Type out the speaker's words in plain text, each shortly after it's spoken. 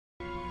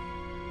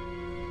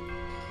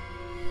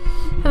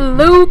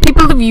Hello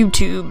people of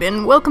YouTube,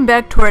 and welcome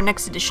back to our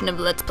next edition of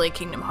Let's Play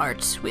Kingdom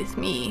Hearts, with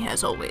me,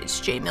 as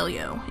always,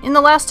 Jmills. In the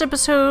last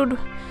episode,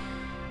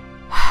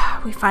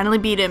 we finally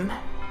beat him.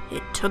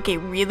 It took a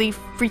really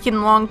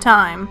freaking long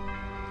time,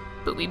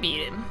 but we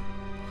beat him.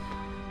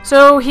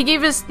 So, he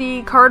gave us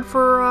the card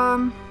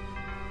for,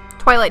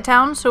 Twilight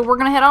Town, so we're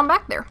gonna head on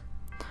back there.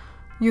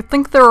 You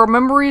think there are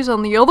memories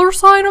on the other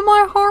side of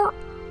my heart?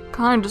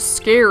 Kinda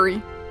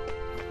scary.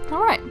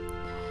 Alright.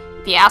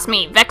 If you ask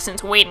me,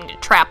 Vexen's waiting to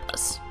trap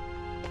us.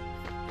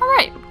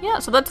 Alright, yeah,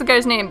 so that's the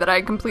guy's name that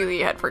I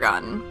completely had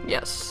forgotten.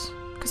 Yes,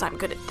 because I'm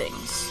good at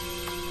things.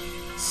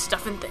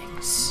 Stuffing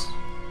things.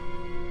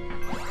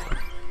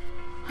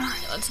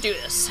 Alright, let's do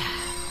this.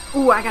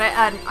 Ooh, I gotta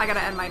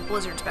add my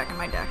blizzards back in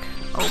my deck.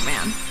 Oh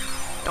man.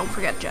 Don't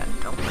forget, Jen.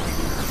 Don't forget.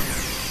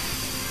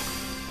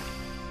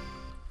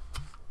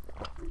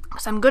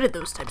 Because I'm good at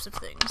those types of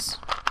things.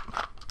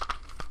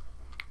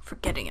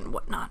 Forgetting and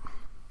whatnot.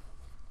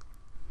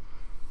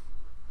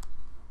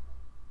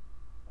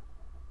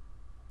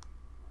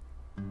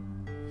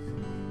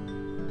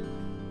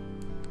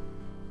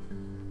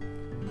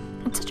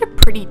 It's such a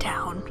pretty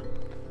town.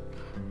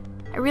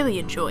 I really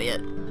enjoy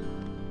it.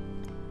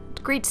 It's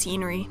great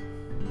scenery.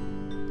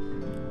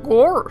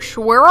 Gosh,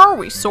 where are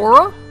we,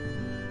 Sora?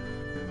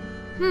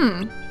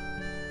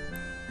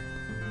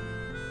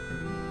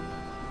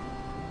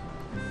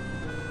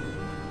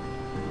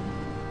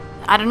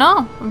 I don't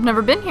know. I've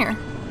never been here.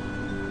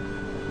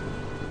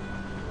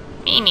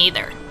 Me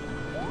neither.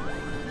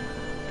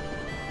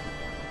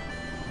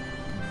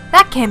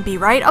 That can't be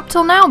right. Up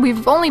till now,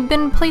 we've only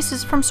been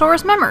places from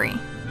Sora's memory.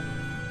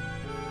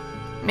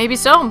 Maybe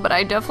so, but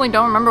I definitely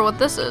don't remember what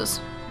this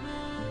is.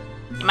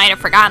 You might have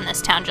forgotten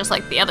this town just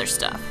like the other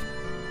stuff.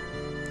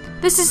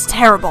 This is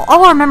terrible.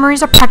 All our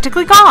memories are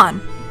practically gone.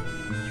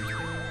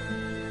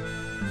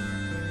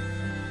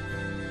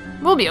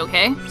 We'll be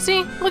okay.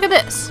 See? Look at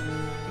this.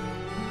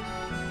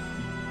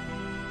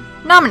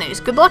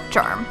 Naminé's good luck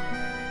charm.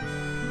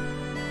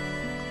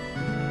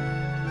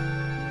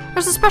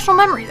 There's a special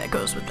memory that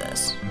goes with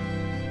this.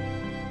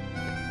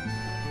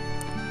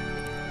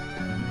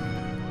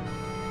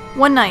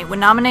 One night,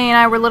 when Naminé and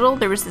I were little,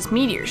 there was this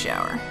meteor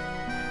shower.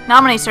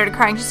 Naminé started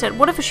crying. She said,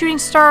 "What if a shooting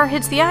star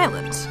hits the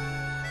islands?"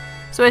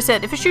 So I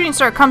said, "If a shooting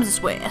star comes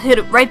this way, I'll hit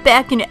it right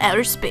back into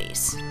outer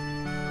space."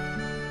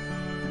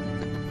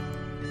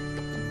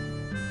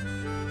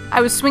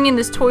 I was swinging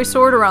this toy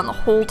sword around the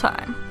whole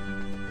time.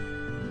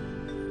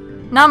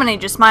 Naminé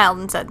just smiled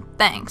and said,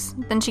 "Thanks."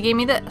 Then she gave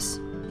me this.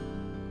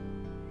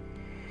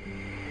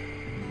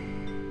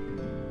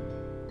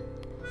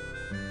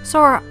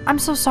 Sora, I'm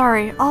so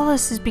sorry. All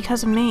this is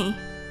because of me.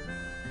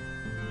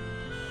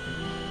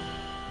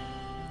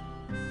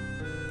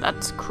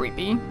 That's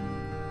creepy.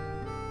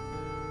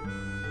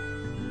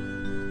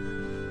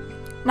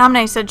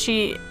 Naminé said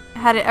she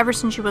had it ever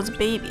since she was a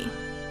baby.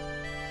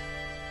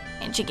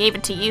 And she gave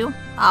it to you?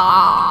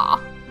 Ah.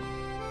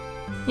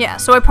 Yeah,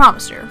 so I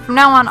promised her. From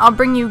now on, I'll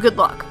bring you good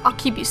luck. I'll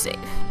keep you safe.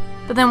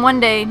 But then one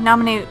day,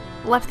 Naminé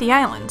left the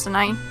islands, and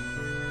I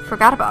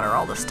forgot about her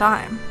all this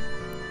time.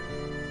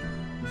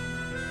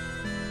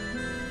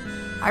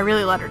 I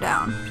really let her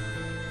down.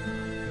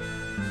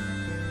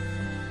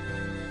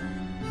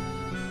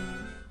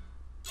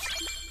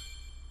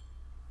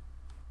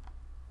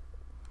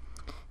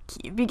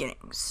 Key of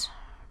Beginnings.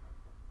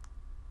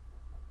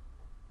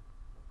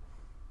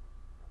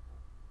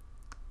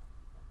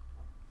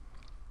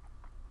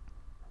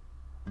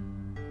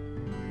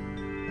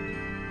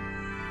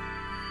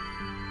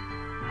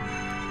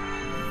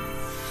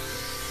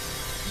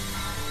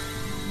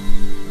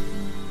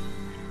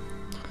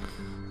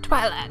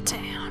 Twilight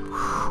Town.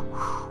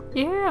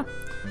 Yeah.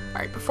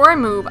 Alright, before I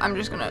move, I'm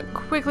just gonna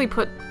quickly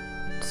put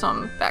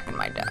some back in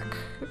my deck.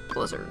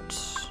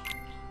 Blizzards.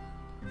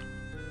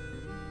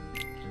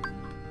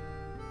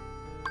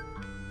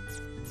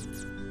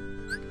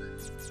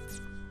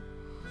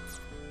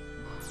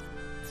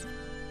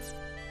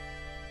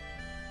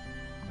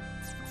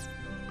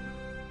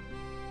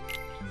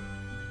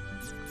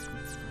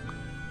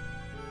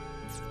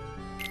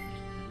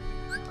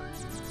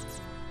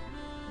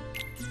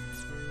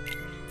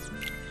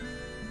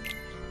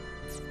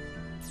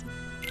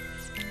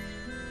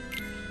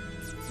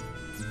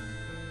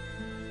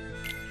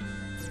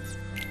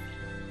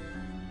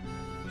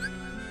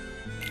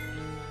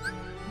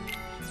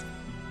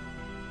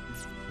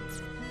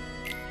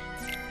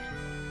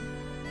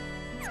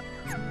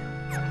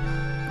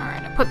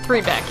 Put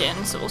 3 back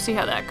in, so we'll see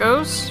how that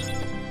goes.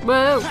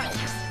 Whoa!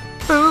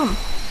 Boom!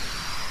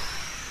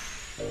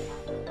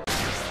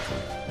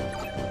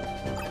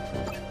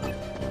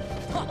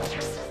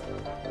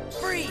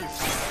 Freeze!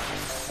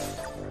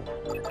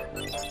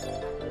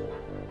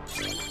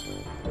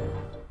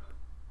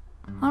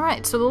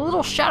 Alright, so the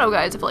little shadow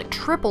guys have like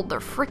tripled their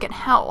frickin'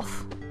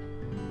 health.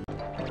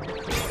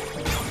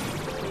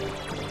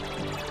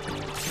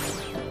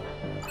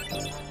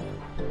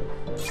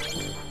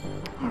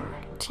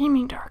 Alright,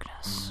 teaming darkness.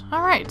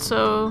 Alright,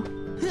 so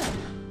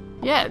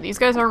yeah, these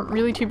guys aren't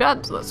really too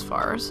bad thus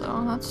far,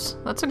 so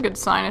that's a good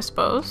sign, I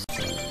suppose.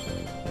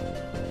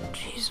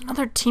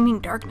 Another Teeming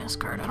Darkness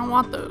card. I don't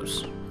want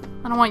those.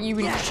 I don't want you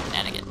and your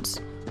shenanigans.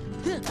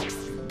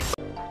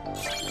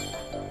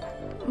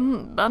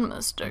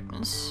 Bottomless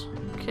Darkness.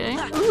 Okay.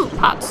 Ooh,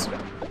 pots.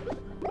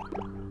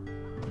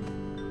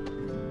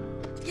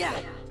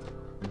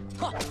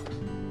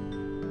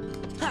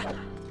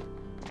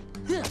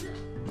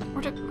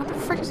 What the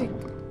frick is he?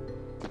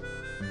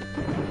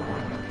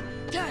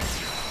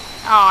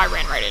 Oh, I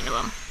ran right into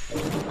him.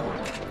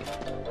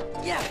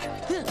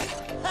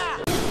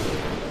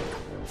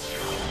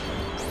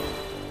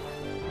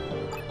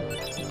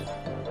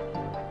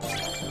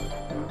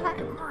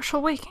 Alright,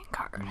 Martial Waking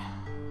card.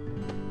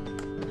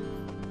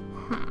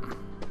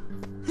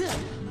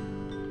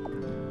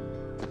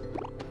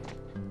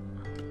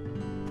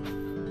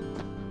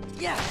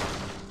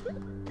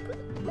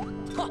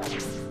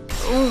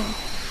 Boom.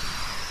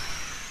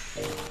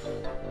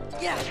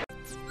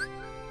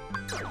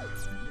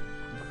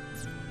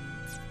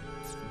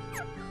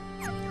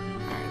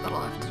 Alright, that'll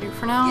have to do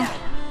for now.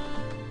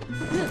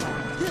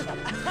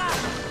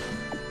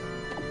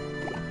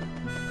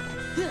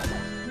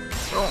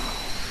 Boom.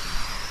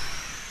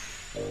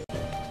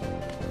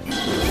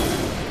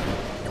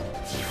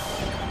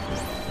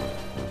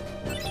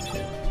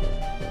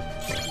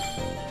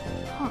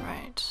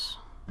 Alright.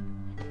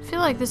 I feel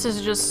like this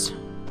is just...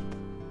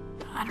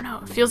 I don't know,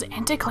 it feels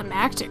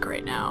anticlimactic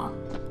right now.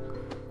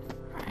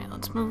 Alright,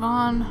 let's move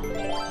on.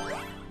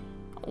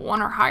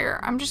 1 or higher.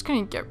 I'm just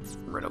gonna get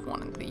rid of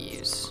one of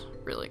these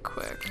really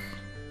quick.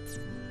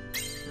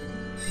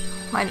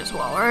 Might as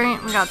well,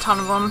 right? We got a ton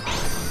of them.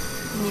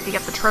 We need to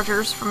get the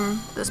treasures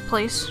from this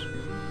place.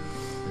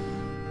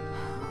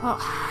 Oh.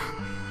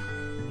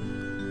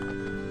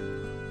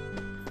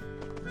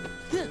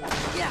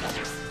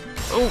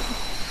 Oh.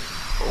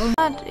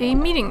 Got a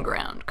meeting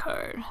ground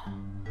card.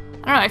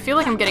 I don't know, I feel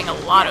like I'm getting a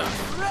lot of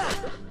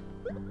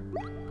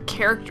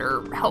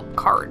character help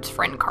cards,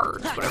 friend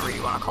cards, whatever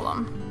you want to call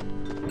them.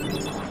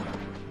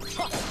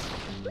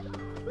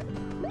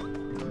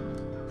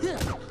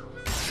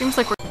 Seems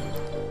like we're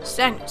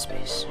stagnant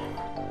space.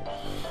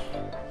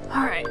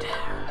 Alright,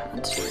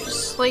 let's do a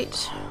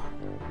slate.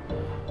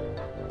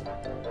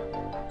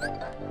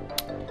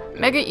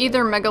 Mega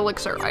Ether Mega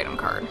Elixir item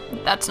card.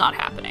 That's not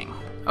happening.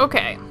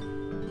 Okay.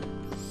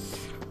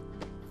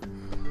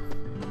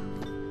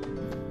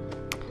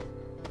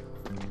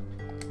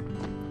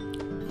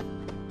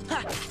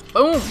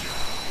 Boom!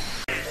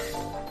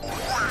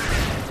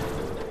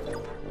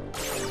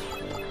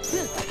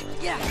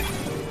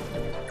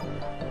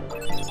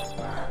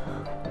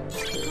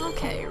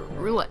 Okay,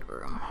 roulette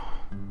room.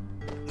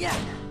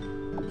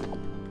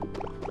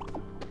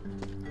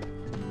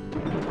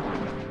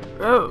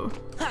 Oh.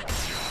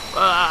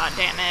 Ah,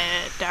 damn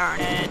it, darn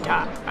it.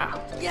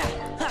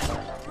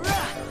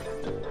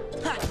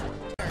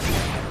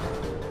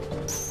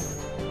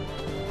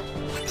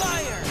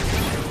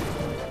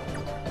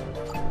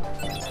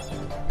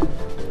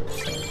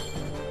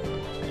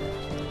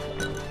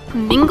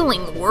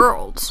 Mingling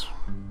Worlds.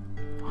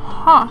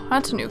 Huh,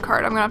 that's a new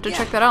card. I'm gonna have to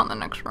check that out in the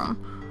next room.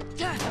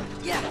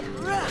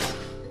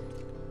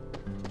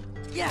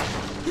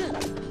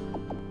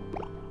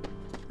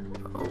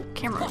 Oh,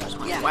 camera just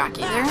went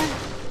wacky there.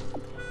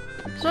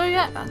 So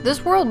yeah,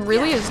 this world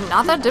really is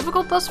not that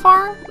difficult thus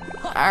far.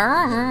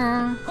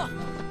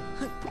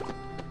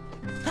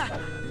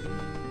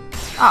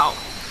 Oh,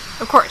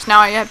 of course, now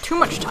I have too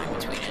much time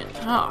between it.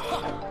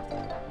 Oh.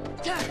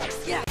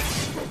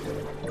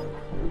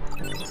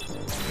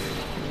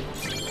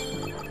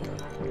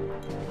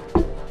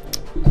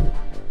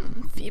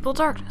 Feeble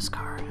Darkness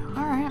card.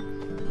 Alright.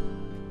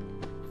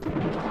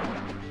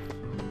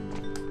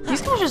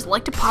 These guys just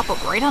like to pop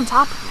up right on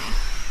top of me.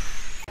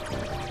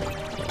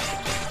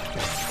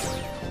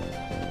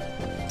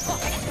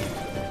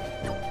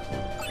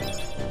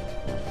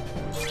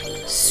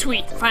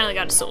 Sweet, finally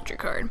got a soldier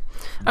card.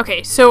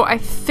 Okay, so I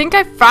think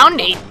I found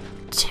a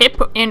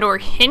tip and or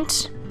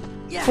hint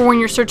for when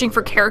you're searching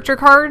for character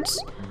cards.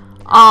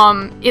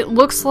 It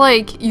looks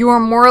like you are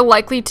more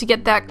likely to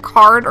get that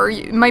card, or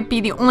it might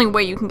be the only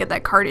way you can get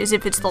that card is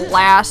if it's the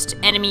last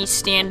enemy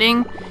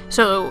standing.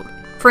 So,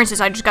 for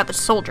instance, I just got the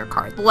soldier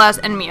card. The last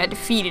enemy I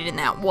defeated in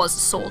that was a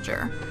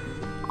soldier.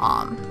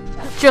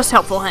 Just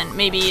helpful hint.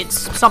 Maybe it's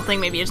something,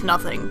 maybe it's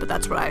nothing, but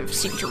that's what I've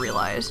seemed to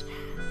realize.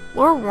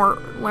 Sora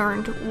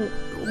learned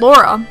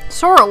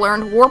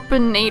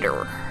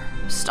Warpinator.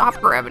 Stop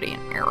gravity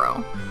and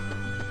arrow.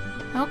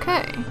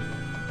 Okay.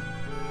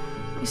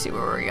 Let me see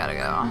where we gotta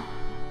go.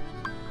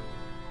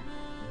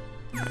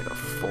 Gotta go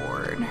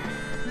forward.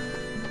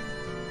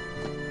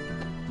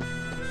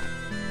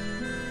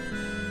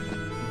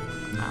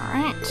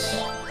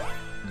 Alright.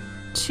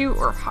 2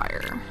 or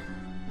higher.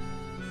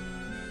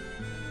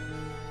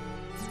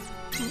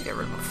 Let me get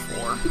rid of a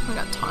 4. We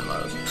got a ton of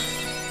those.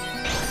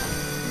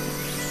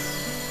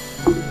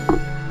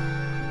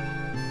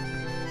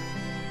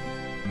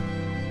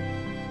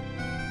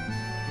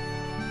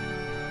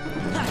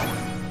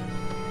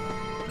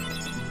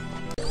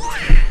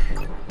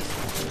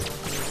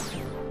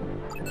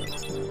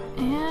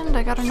 And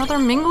I got another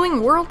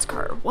Mingling Worlds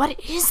card. What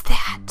is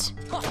that?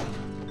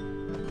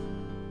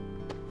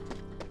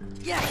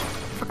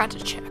 Forgot to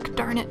check.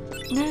 Darn it.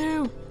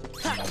 No.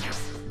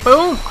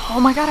 Boom. Oh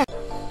my god.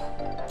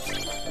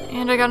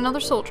 And I got another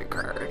soldier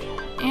card.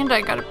 And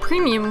I got a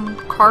premium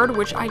card,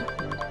 which I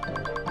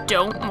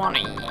don't want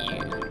to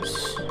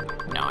use.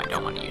 No, I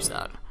don't want to use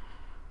that.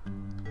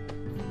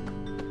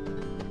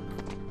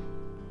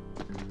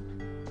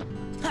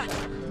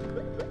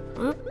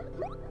 Oop.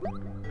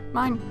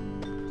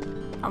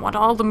 Mine. I want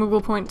all the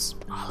Moogle points.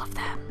 All of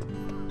them.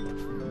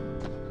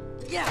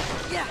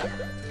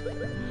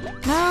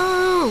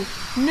 No!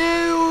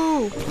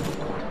 No!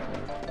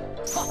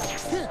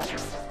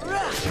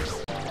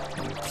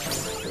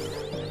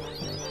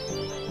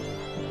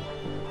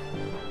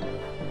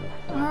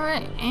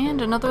 Alright,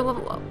 and another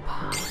level up.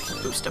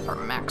 Boost up our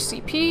max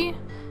CP.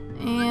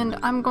 And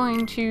I'm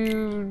going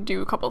to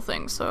do a couple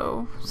things,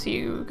 so see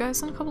you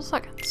guys in a couple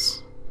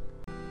seconds.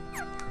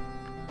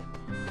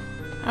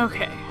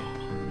 Okay.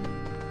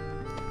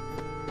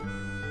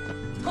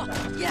 Alright,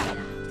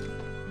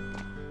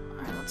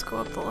 let's go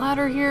up the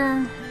ladder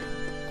here.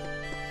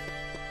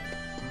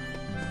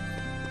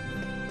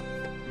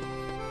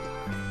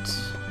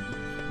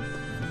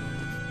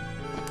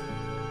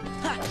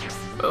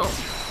 Boom.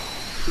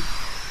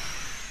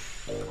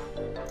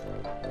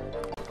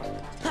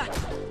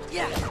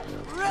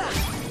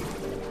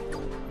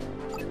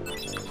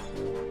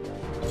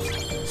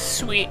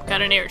 Sweet,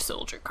 got an air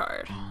soldier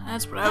card.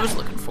 That's what I was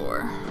looking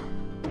for.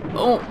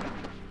 Boom.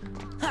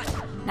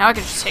 Now I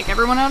can just take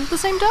everyone out at the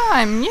same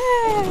time.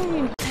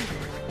 Yay!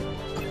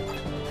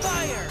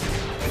 Fire!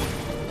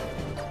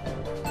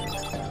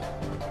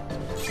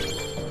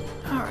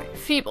 Alright,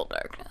 Feeble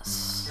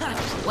Darkness. That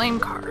was a lame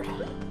card.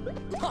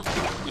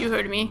 You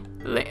heard me.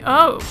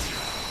 Oh!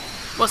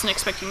 Wasn't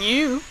expecting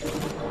you.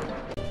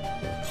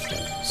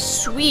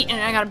 Sweet,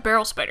 and I got a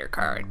Barrel Spider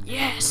card.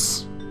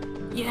 Yes!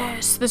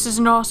 Yes, this is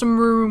an awesome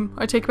room.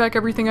 I take back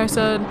everything I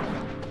said.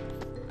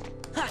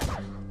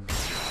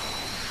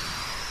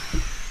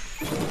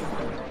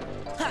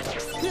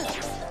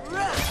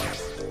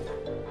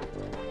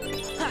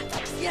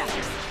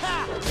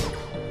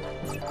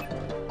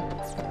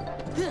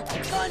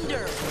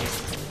 Thunder!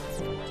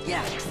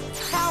 Yeah,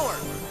 power!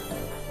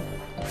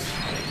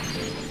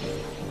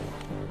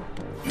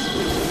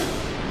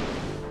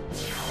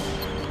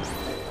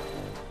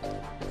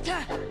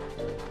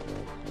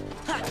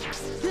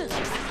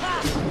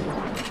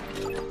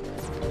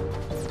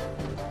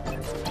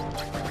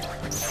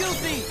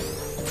 Goofy!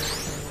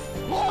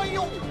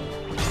 Loyal!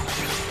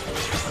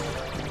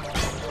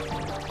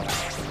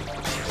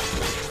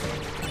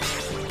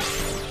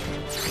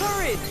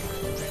 Courage!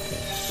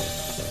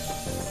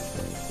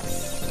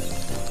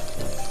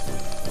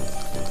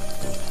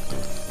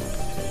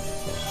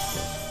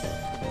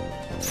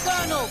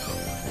 Donald!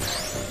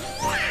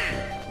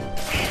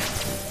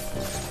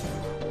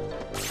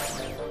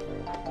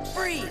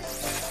 Freeze!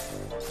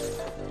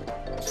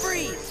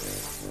 Freeze!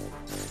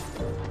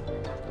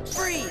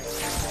 Freeze!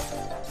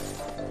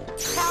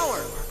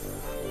 Power!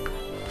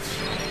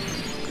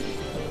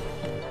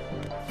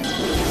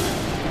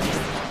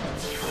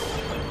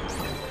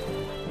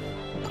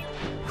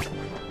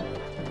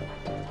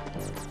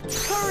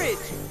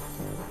 Courage!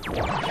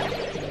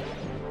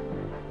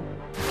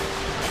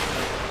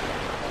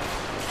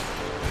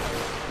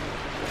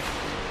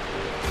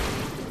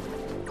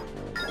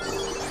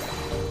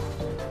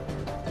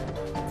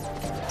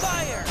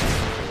 Fire!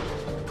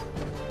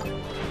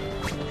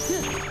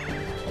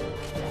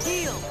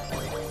 Heal!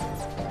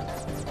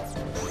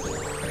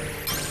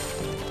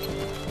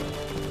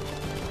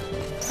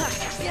 Ha!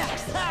 Yeah!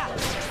 Ha!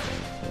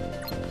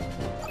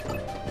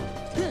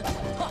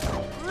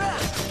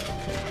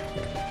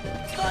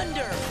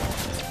 Thunder!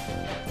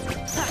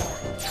 Ha!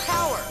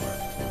 Power!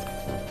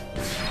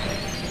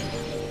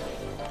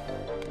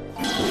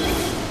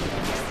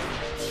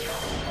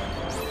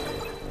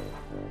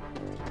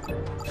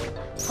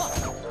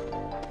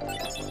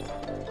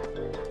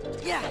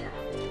 Yeah!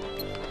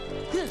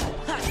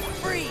 Ha!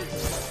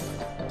 Freeze!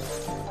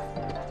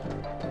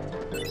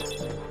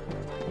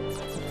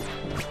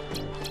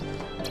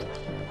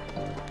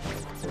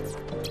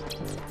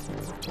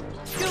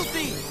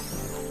 Goofy!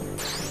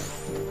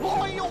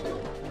 Loyal!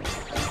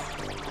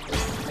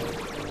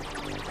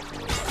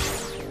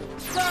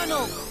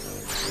 Donald!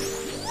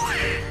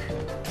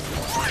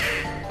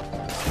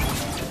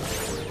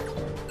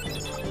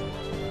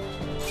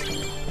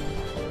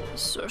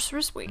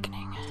 Sorcerer's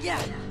Awakening.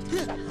 Yeah!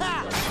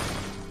 Ha!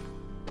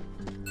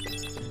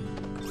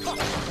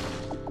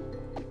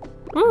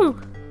 Woo!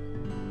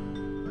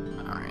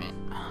 Alright.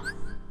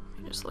 Let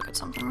me just look at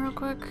something real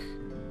quick.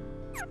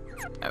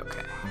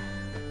 Okay.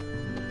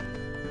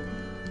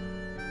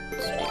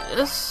 Let's do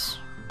this.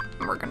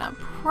 We're gonna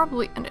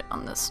probably end it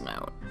on this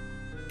note.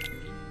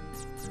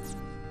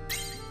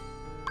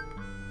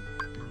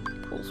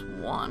 Pulls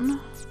 1.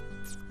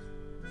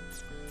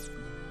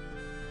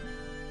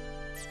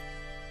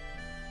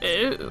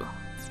 Ooh.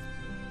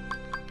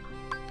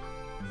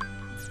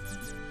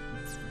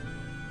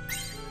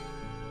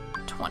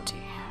 $20.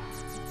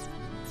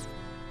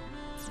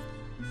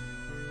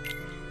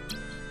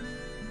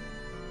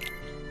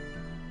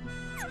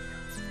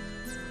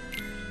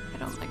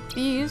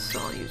 these, so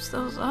I'll use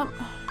those up.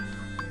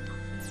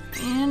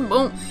 And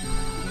boom.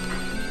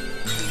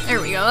 There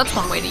we go, that's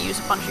one way to use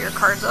a bunch of your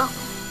cards up.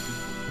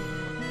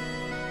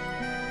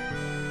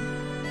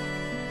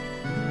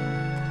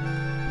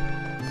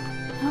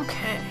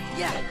 Okay.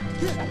 Yeah.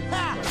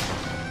 Ha.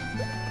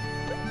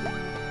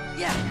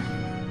 Yeah.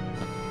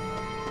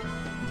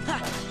 Ha.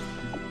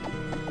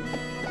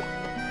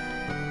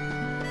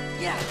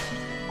 Yeah.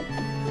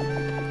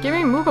 Give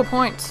me Moogle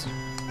points.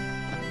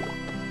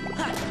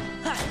 Ha.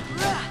 Ha.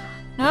 Rah.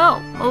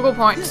 No, Moogle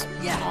points.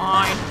 Yeah.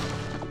 Fine.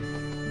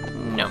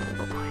 No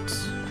Moogle points.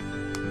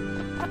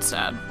 That's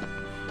sad.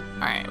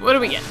 Alright, what do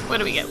we get? What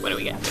do we get? What do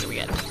we get? What do we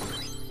get?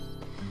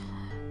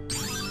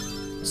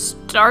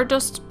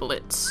 Stardust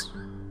Blitz.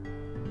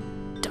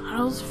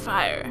 Donald's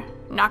Fire.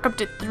 Knock up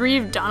to 3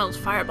 of Donald's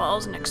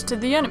fireballs next to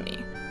the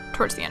enemy.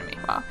 Towards the enemy.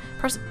 Wow.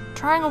 Press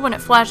triangle when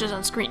it flashes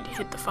on screen to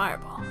hit the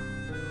fireball.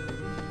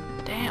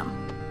 Damn.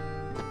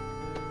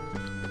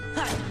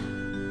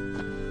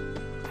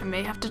 I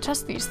may have to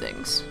test these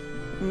things.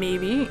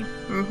 Maybe.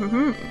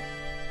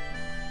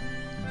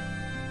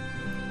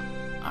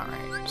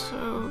 Alright,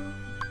 so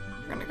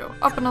we're gonna go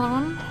up another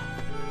one.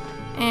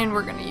 And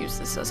we're gonna use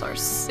this as our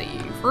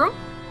save room.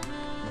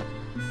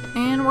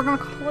 And we're gonna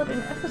call it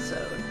an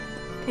episode.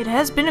 It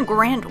has been a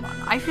grand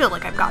one. I feel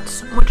like I've got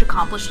so much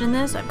accomplished in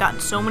this. I've gotten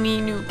so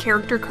many new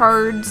character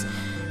cards.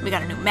 We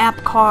got a new map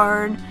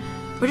card.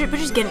 We're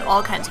just getting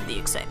all kinds of the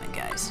excitement,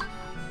 guys.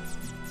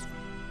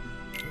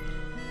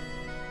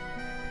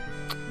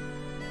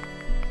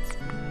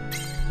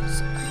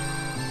 So,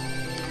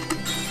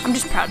 I'm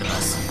just proud of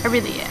us. I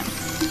really am.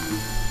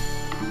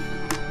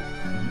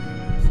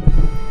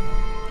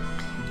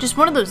 Just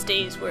one of those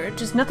days where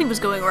just nothing was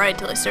going right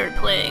till I started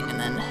playing, and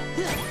then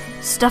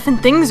stuff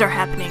and things are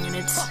happening, and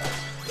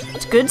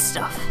it's good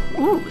stuff.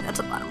 Ooh, that's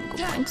a lot of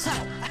Moogle points.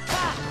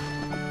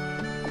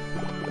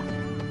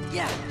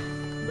 Yeah.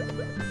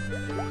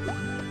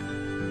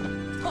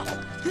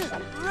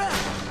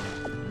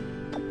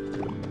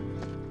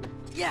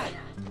 Yeah.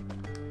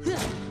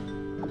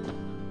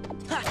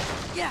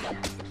 Yeah.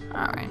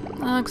 Alright,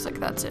 looks like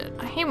that's it.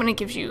 I hate when it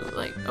gives you,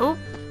 like, oh,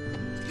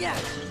 Yeah.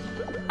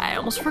 I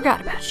almost forgot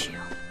about you.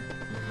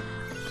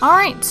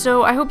 Alright,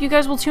 so I hope you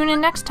guys will tune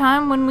in next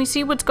time when we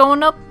see what's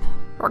going up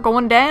or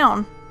going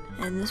down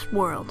in this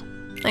world.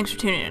 Thanks for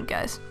tuning in,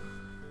 guys.